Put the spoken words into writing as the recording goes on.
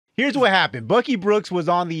Here's what happened. Bucky Brooks was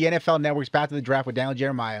on the NFL Network's Path to the Draft with Daniel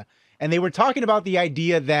Jeremiah, and they were talking about the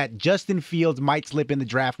idea that Justin Fields might slip in the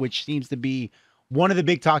draft, which seems to be one of the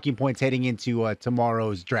big talking points heading into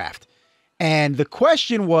tomorrow's draft. And the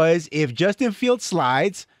question was, if Justin Fields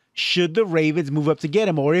slides, should the Ravens move up to get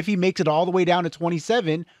him? Or if he makes it all the way down to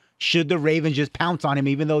 27, should the Ravens just pounce on him,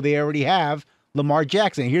 even though they already have Lamar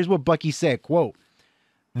Jackson? Here's what Bucky said, quote,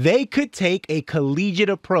 "They could take a collegiate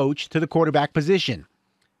approach to the quarterback position.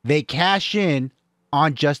 They cash in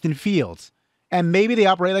on Justin Fields. And maybe they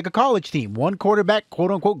operate like a college team. One quarterback, quote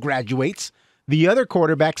unquote, graduates. The other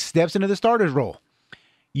quarterback steps into the starter's role.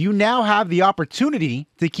 You now have the opportunity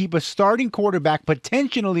to keep a starting quarterback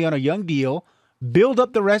potentially on a young deal, build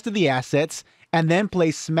up the rest of the assets, and then play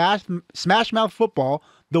smash mouth football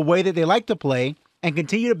the way that they like to play and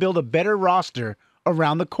continue to build a better roster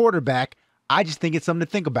around the quarterback. I just think it's something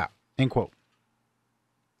to think about," end quote.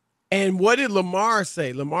 And what did Lamar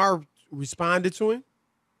say? Lamar responded to him?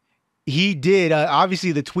 He did.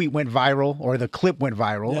 Obviously, the tweet went viral, or the clip went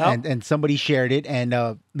viral, Yep. and somebody shared it. And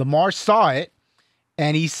Lamar saw it,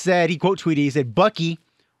 and he said, he quote tweeted, he said, "Bucky,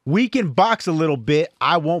 we can box a little bit.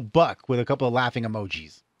 I won't buck," with a couple of laughing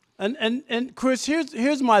emojis. And Chris,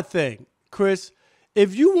 here's my thing. Chris,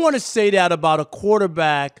 if you want to say that about a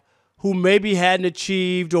quarterback who maybe hadn't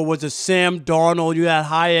achieved or was a Sam Darnold, you had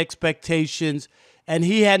high expectations, and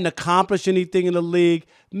he hadn't accomplished anything in the league,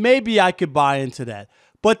 maybe I could buy into that.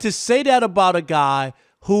 But to say that about a guy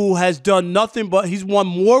who has done nothing but he's won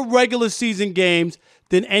more regular season games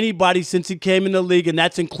than anybody since he came in the league, and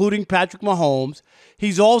that's including Patrick Mahomes.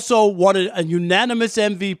 He's also won a unanimous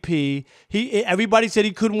MVP. Everybody said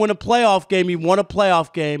he couldn't win a playoff game. He won a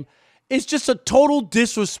playoff game. It's just a total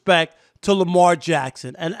disrespect to Lamar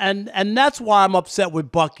Jackson. And that's why I'm upset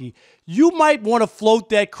with Bucky. You might want to float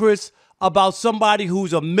that, Chris, about somebody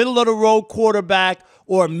who's a middle-of-the-road quarterback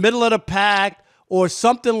or a middle-of-the-pack or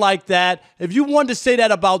something like that. If you wanted to say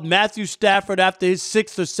that about Matthew Stafford after his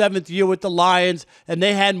 6th or 7th year with the Lions and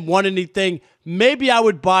they hadn't won anything, maybe I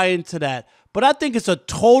would buy into that. But I think it's a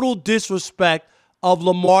total disrespect of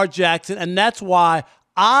Lamar Jackson, and that's why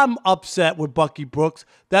I'm upset with Bucky Brooks.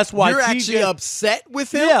 That's why you're actually upset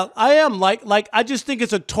with him? Yeah, I am. Like I just think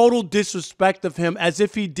it's a total disrespect of him, as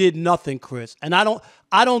if he did nothing, Chris. And I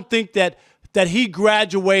don't think that he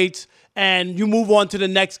graduates and you move on to the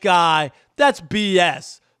next guy. That's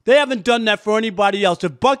BS. They haven't done that for anybody else.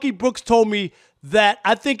 If Bucky Brooks told me that,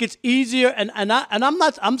 I think it's easier,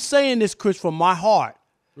 I'm saying this, Chris, from my heart.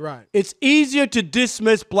 Right. It's easier to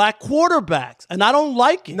dismiss black quarterbacks, and I don't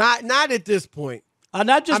like it. Not at this point. But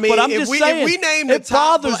I'm just saying, if we name the it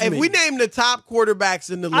top, bothers if me. we name the top quarterbacks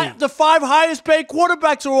in the league, The 5 highest paid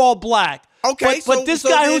quarterbacks are all black. Okay, but this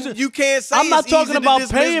guy who's you can't say I'm not it's talking easy to about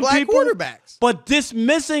dismiss paying black people, quarterbacks. but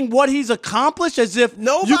dismissing what he's accomplished as if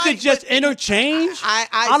you could just interchange.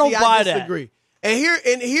 I don't buy I disagree. That.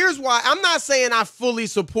 And here's why. I'm not saying I fully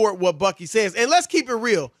support what Bucky says. And let's keep it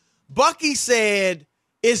real. Bucky said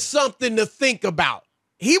it's something to think about.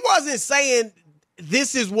 He wasn't saying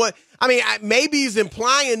this is what. I mean, maybe he's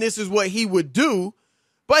implying this is what he would do,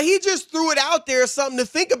 but he just threw it out there as something to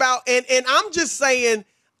think about. And I'm just saying,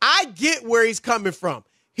 I get where he's coming from.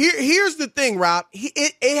 Here's the thing, Rob.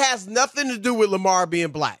 It has nothing to do with Lamar being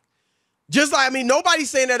black. Just like, nobody's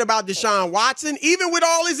saying that about Deshaun Watson, even with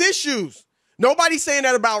all his issues. Nobody's saying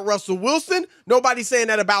that about Russell Wilson. Nobody's saying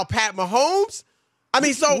that about Pat Mahomes. I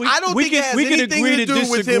don't think it has anything to do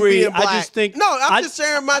with him being black. I just think I'm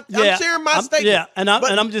sharing my statement. Yeah, and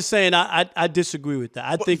I'm just saying I disagree with that.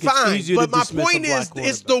 I think it's easier to dismiss a black quarterback. But my point is,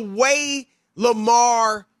 it's the way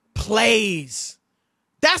Lamar plays.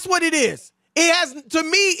 That's what it is. To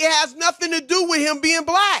me, it has nothing to do with him being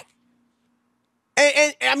black.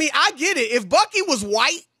 And I get it. If Bucky was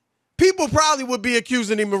white, people probably would be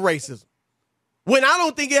accusing him of racism. When I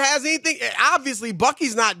don't think it has anything. Obviously,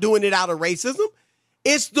 Bucky's not doing it out of racism.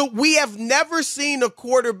 We have never seen a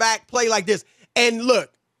quarterback play like this. And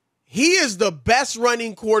look, he is the best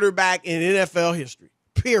running quarterback in NFL history,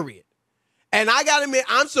 period. And I got to admit,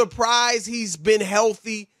 I'm surprised he's been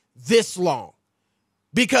healthy this long,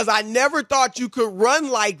 because I never thought you could run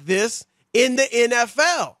like this in the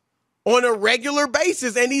NFL on a regular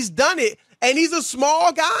basis. And he's done it. And he's a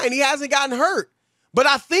small guy and he hasn't gotten hurt. But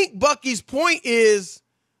I think Bucky's point is,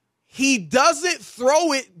 he doesn't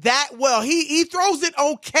throw it that well. He throws it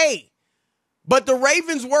okay. But the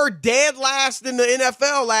Ravens were dead last in the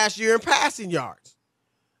NFL last year in passing yards.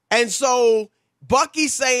 And so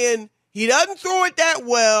Bucky's saying he doesn't throw it that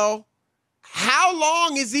well. How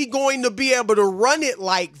long is he going to be able to run it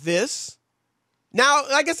like this? Now,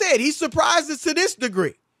 like I said, he surprised us to this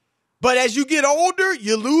degree. But as you get older,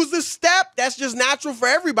 you lose a step. That's just natural for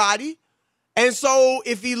everybody. And so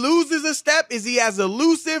if he loses a step, is he as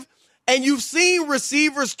elusive? And you've seen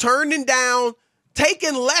receivers turning down,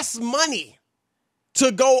 taking less money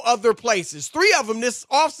to go other places. 3 of them this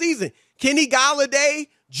offseason: Kenny Golladay,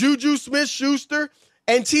 Juju Smith-Schuster,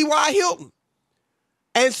 and T.Y. Hilton.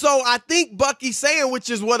 And so I think Bucky's saying, which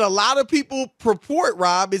is what a lot of people purport,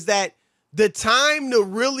 Rob, is that the time to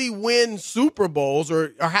really win Super Bowls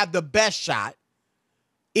or have the best shot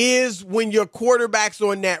is when your quarterback's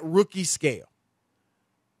on that rookie scale.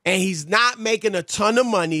 And he's not making a ton of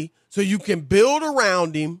money, so you can build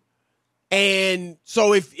around him. And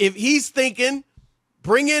so if he's thinking,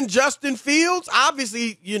 bring in Justin Fields,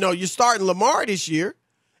 obviously, you're starting Lamar this year.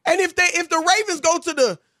 And if the Ravens go to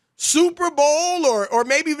the Super Bowl or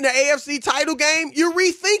maybe even the AFC title game, you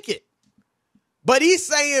rethink it. But he's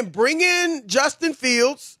saying, bring in Justin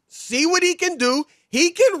Fields, see what he can do. He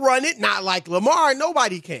can run it, not like Lamar,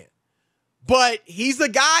 nobody can. But he's a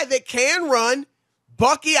guy that can run.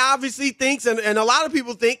 Bucky obviously thinks, and a lot of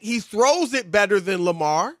people think, he throws it better than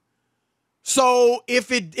Lamar. So if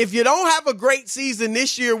you don't have a great season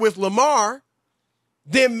this year with Lamar,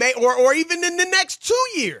 then or even in the next 2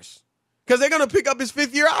 years, because they're going to pick up his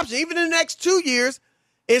 5th-year option, even in the next 2 years,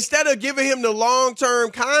 instead of giving him the long-term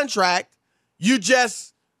contract, you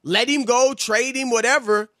just let him go, trade him,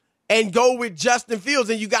 whatever, and go with Justin Fields,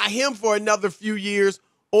 and you got him for another few years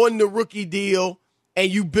on the rookie deal,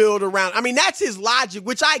 and you build around. I mean, that's his logic,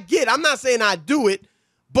 which I get. I'm not saying I do it,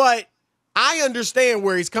 but I understand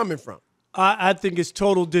where he's coming from. I think it's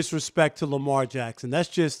total disrespect to Lamar Jackson. That's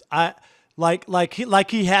just like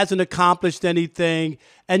he hasn't accomplished anything.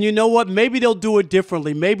 And you know what? Maybe they'll do it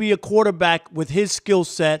differently. Maybe a quarterback with his skill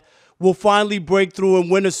set will finally break through and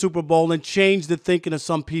win a Super Bowl and change the thinking of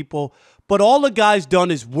some people. But all the guy's done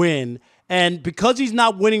is win. And because he's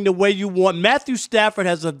not winning the way you want, Matthew Stafford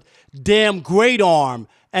has a damn great arm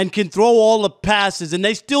and can throw all the passes, and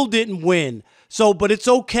they still didn't win. So, but it's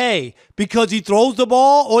okay because he throws the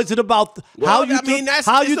ball, or is it about how you throw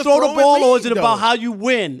the ball, or is it about how you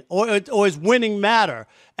win, or is winning matter?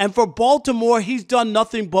 And for Baltimore, he's done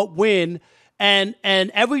nothing but win, and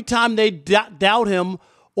every time they doubt him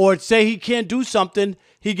or say he can't do something,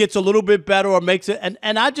 he gets a little bit better or makes it.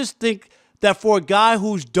 And I just think that for a guy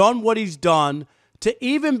who's done what he's done, to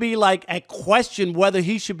even be like a question whether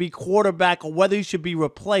he should be quarterback or whether he should be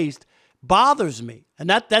replaced bothers me. And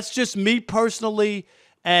that's just me personally,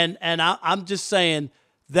 and I'm just saying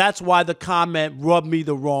that's why the comment rubbed me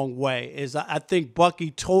the wrong way. Is I think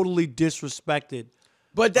Bucky totally disrespected.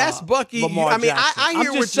 But that's Bucky. Lamar I mean, Jackson. I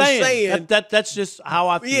hear what you're saying. That's just how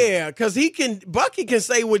I feel. Yeah, because Bucky can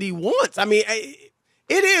say what he wants. I mean, it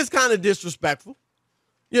is kind of disrespectful,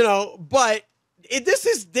 But this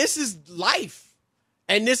is life,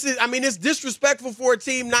 and it's disrespectful for a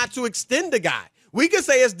team not to extend the guy. We can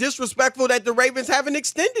say it's disrespectful that the Ravens haven't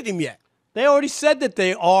extended him yet. They already said that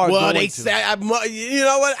they are. Well, they said, you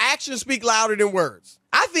know what? Actions speak louder than words.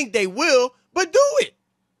 I think they will, but do it.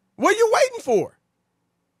 What are you waiting for?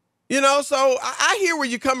 So I hear where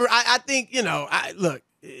you're coming. I think, look,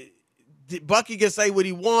 Bucky can say what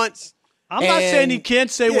he wants. I'm not saying he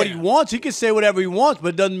can't say what he wants. He can say whatever he wants, but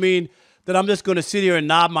it doesn't mean that I'm just going to sit here and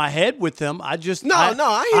nod my head with him. I hear you.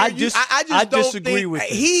 I just disagree with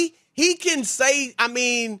him. He can say,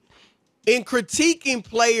 in critiquing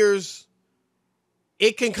players,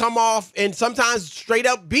 it can come off and sometimes straight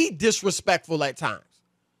up be disrespectful at times.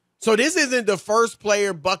 So this isn't the first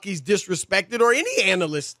player Bucky's disrespected or any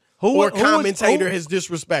analyst or commentator has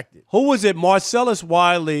disrespected. Who was it? Marcellus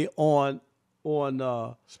Wiley on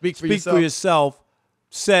Speak for Yourself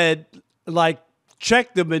said,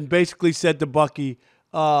 checked him and basically said to Bucky,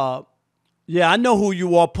 yeah, I know who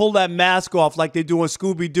you are. Pull that mask off like they do on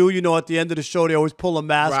Scooby-Doo. At the end of the show, they always pull a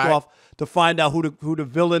mask off to find out who the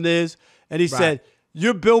villain is. And he said,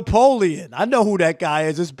 you're Bill Polian. I know who that guy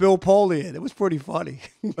is. It's Bill Polian. It was pretty funny.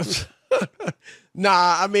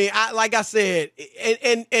 Nah, like I said,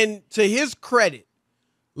 and to his credit,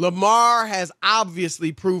 Lamar has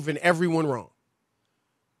obviously proven everyone wrong.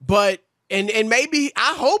 But, and maybe,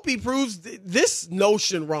 I hope he proves this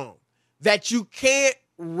notion wrong, that you can't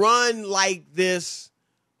run like this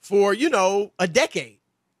for, a decade,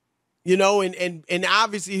 and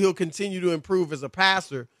obviously he'll continue to improve as a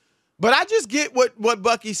passer. But I just get what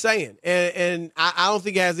Bucky's saying. And I don't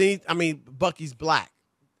think it has any, Bucky's black.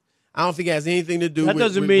 I don't think it has anything to do with that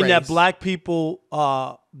doesn't mean race. that black people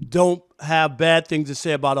don't have bad things to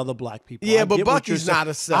say about other black people. Yeah, but Bucky's not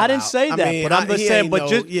a sellout. I didn't say that, but I'm just saying.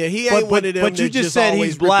 He ain't one of them. But you just said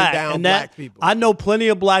he's black, and black people. I know plenty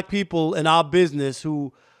of black people in our business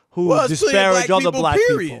who who disparage other black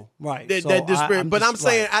period. people. Right. That disparage. But I'm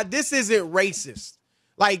saying this isn't racist.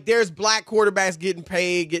 Like, there's black quarterbacks getting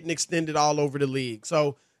paid, getting extended all over the league.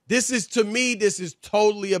 So this is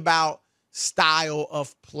totally about style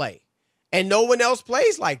of play. And no one else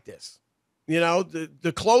plays like this. You know,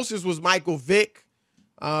 the closest was Michael Vick,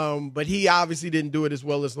 but he obviously didn't do it as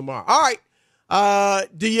well as Lamar. All right.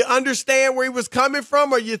 Do you understand where he was coming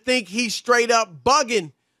from, or you think he's straight up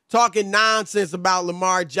bugging, talking nonsense about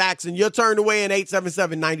Lamar Jackson? You're turned away in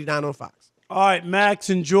 877-99 on Fox. All right, Max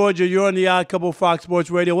in Georgia, you're on the Odd Couple Fox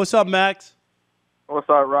Sports Radio. What's up, Max? What's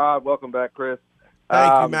up, Rob? Welcome back, Chris.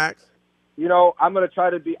 Thank you, Max. You know, I'm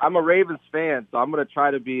a Ravens fan, so I'm going to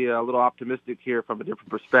try to be a little optimistic here from a different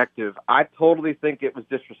perspective. I totally think it was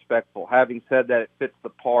disrespectful. Having said that, it fits the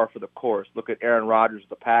par for the course. Look at Aaron Rodgers,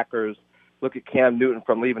 the Packers. Look at Cam Newton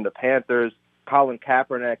from leaving the Panthers. Colin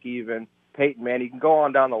Kaepernick even. Peyton Manning. You can go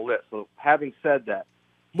on down the list. So having said that.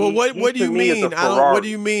 Well, what do you mean? What do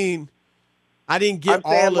you mean? I didn't get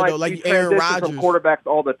all of those, like Aaron Rodgers. From quarterbacks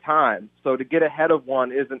all the time, so to get ahead of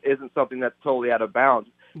one isn't something that's totally out of bounds.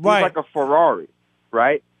 Right. He's like a Ferrari,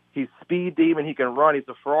 right? He's speed demon. He can run. He's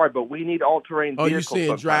a Ferrari, but we need all-terrain vehicles. You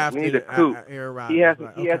saying draft? We need a coupe. Aaron Rodgers.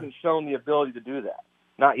 He hasn't shown the ability to do that,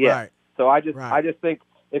 not yet. Right. So I just think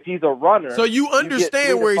if he's a runner, so you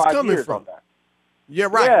understand where he's coming from. Yeah,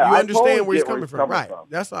 right. Yeah, you understand totally where he's coming from. Right.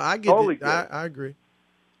 That's all. I get it. I agree.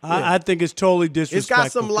 I think it's totally disrespectful.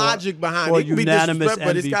 It's got some logic behind it. It can be unanimous disrespectful,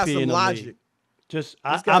 but it's got some logic.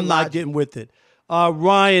 I'm not getting with it.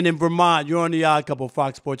 Ryan in Vermont, you're on the Odd Couple,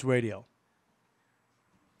 Fox Sports Radio.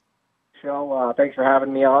 Show. Thanks for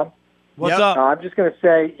having me on. What's up? I'm just going to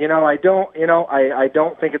say, I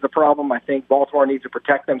don't think it's a problem. I think Baltimore needs to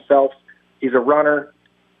protect themselves. He's a runner,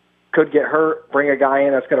 could get hurt. Bring a guy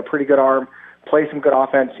in that's got a pretty good arm, play some good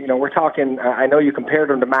offense. We're talking. I know you compared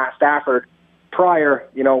him to Matt Stafford. Prior,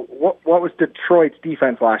 what was Detroit's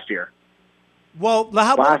defense last year? Well,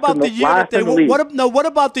 what about the year that they were? What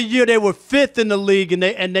about the year they were 5th in the league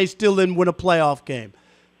and they still didn't win a playoff game?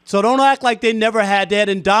 So don't act like they never had that.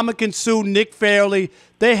 And Ndamukong Suh, Nick Fairley,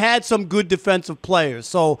 they had some good defensive players.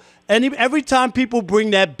 So every time people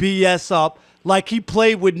bring that BS up, like he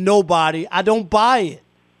played with nobody, I don't buy it.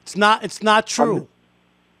 It's not true.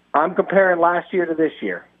 I'm comparing last year to this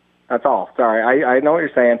year. That's all. Sorry, I know what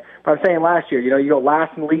you're saying. But I'm saying last year, you go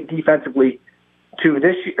last in the league defensively to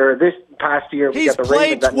this year, or this past year. He's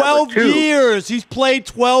played 12 years. He's played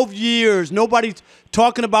 12 years. Nobody's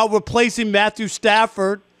talking about replacing Matthew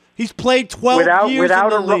Stafford. He's played 12 years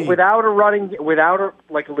without in the league. Without a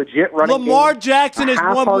legit running game. Lamar Jackson has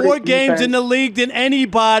won more games in the league than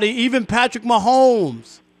anybody, even Patrick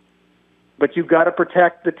Mahomes. But you've got to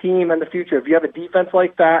protect the team and the future. If you have a defense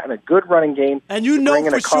like that and a good running game, and you know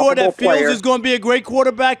for sure that Fields is going to be a great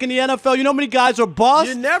quarterback in the NFL. You know how many guys are bust?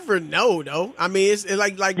 You never know, though. I mean, it's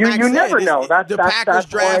like you Max said, never know. The Packers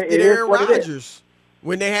drafted Aaron Rodgers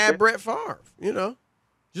when they had Brett Favre.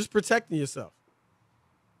 Just protecting yourself.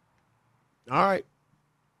 All right.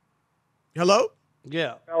 Hello?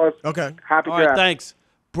 Yeah. Okay. Happy All right, thanks.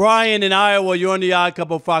 Brian in Iowa, you're on the Odd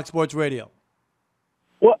Couple, Fox Sports Radio.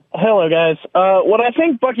 Well, hello, guys. What I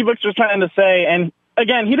think Bucky Brooks was trying to say, and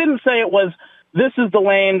again, he didn't say it was, this is the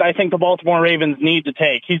lane I think the Baltimore Ravens need to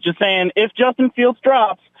take. He's just saying, if Justin Fields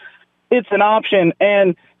drops, it's an option.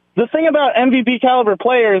 And the thing about MVP caliber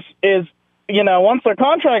players is, once their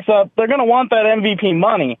contract's up, they're going to want that MVP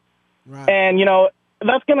money. Right. And,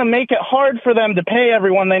 that's going to make it hard for them to pay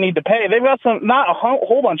everyone they need to pay. They've got not a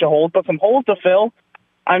whole bunch of holes, but some holes to fill.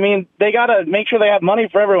 I mean, they got to make sure they have money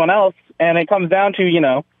for everyone else, and it comes down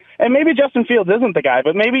to, and maybe Justin Fields isn't the guy,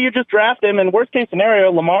 but maybe you just draft him, and worst-case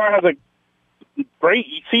scenario, Lamar has a great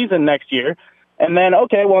season next year, and then,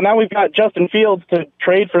 okay, well, now we've got Justin Fields to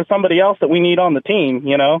trade for somebody else that we need on the team,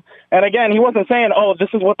 And again, he wasn't saying, oh, this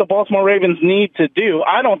is what the Baltimore Ravens need to do.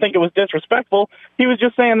 I don't think it was disrespectful. He was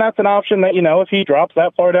just saying that's an option that, if he drops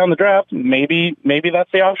that far down the draft, maybe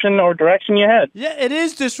that's the option or direction you head. Yeah, it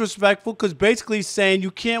is disrespectful because basically he's saying you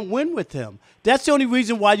can't win with him. That's the only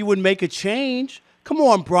reason why you would make a change. Come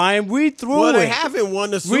on, Brian, read through it. Well, they haven't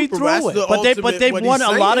won the Super Bowl. Read through it. But they've won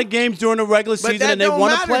a lot of games during the regular season, and they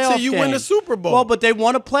won a playoff game. But that don't matter until you win the Super Bowl. Well, but they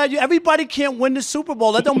won a playoff. Everybody can't win the Super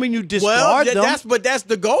Bowl. That don't mean you discard them. But that's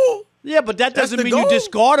the goal. Yeah, but that doesn't mean you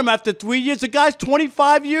discard him after 3 years. The guy's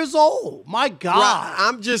 25 years old. My God. Rod,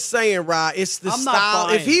 I'm just saying, Rod, it's the style.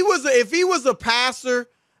 If he was a passer,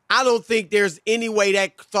 I don't think there's any way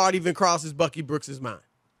that thought even crosses Bucky Brooks' mind.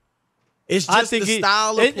 It's just the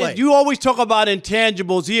style of play. You always talk about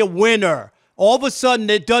intangibles. He a winner. All of a sudden,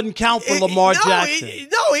 it doesn't count for Lamar Jackson.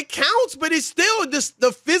 It counts, but it's still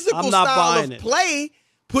the physical style of play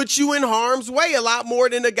puts you in harm's way a lot more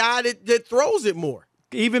than the guy that throws it more.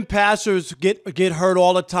 Even passers get hurt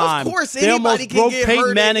all the time. Of course, they anybody can get Peyton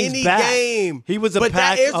hurt Manning's in any back. game. He was but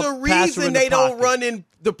there's a reason in they don't pocket. run in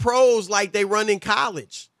the pros like they run in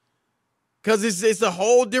college, because it's a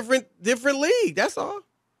whole different league. That's all.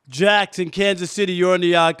 Jax in Kansas City, you're on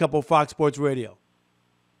the Odd Couple, Fox Sports Radio.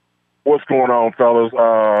 What's going on, fellas?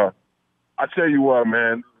 I tell you what,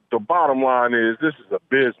 man, the bottom line is this is a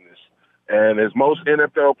business. And as most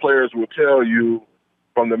NFL players will tell you,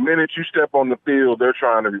 from the minute you step on the field, they're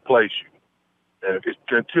trying to replace you. And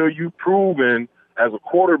until you've proven as a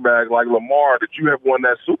quarterback like Lamar that you have won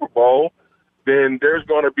that Super Bowl, then there's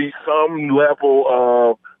going to be some level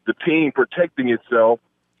of the team protecting itself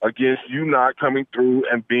against you not coming through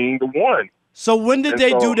and being the one. So when did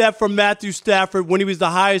they do that for Matthew Stafford when he was the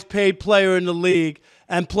highest paid player in the league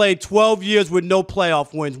and played 12 years with no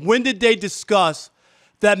playoff wins? When did they discuss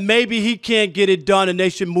that maybe he can't get it done and they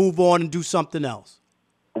should move on and do something else?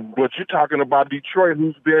 But you're talking about Detroit,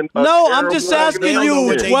 who's been I'm just asking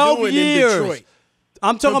you, 12 years.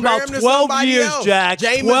 I'm talking about 12 years, Jack.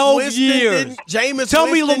 12 years. Tell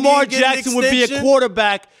me Lamar Jackson would be a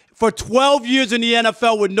quarterback for 12 years in the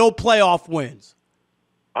NFL with no playoff wins.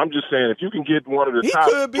 I'm just saying, if you can get one of the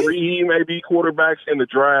top 3 maybe quarterbacks in the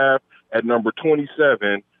draft at number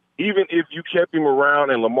 27, even if you kept him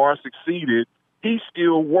around and Lamar succeeded, he's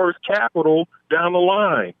still worth capital down the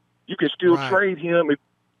line. You can still trade him.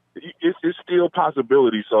 It's still a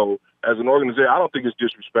possibility. So as an organization, I don't think it's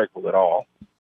disrespectful at all.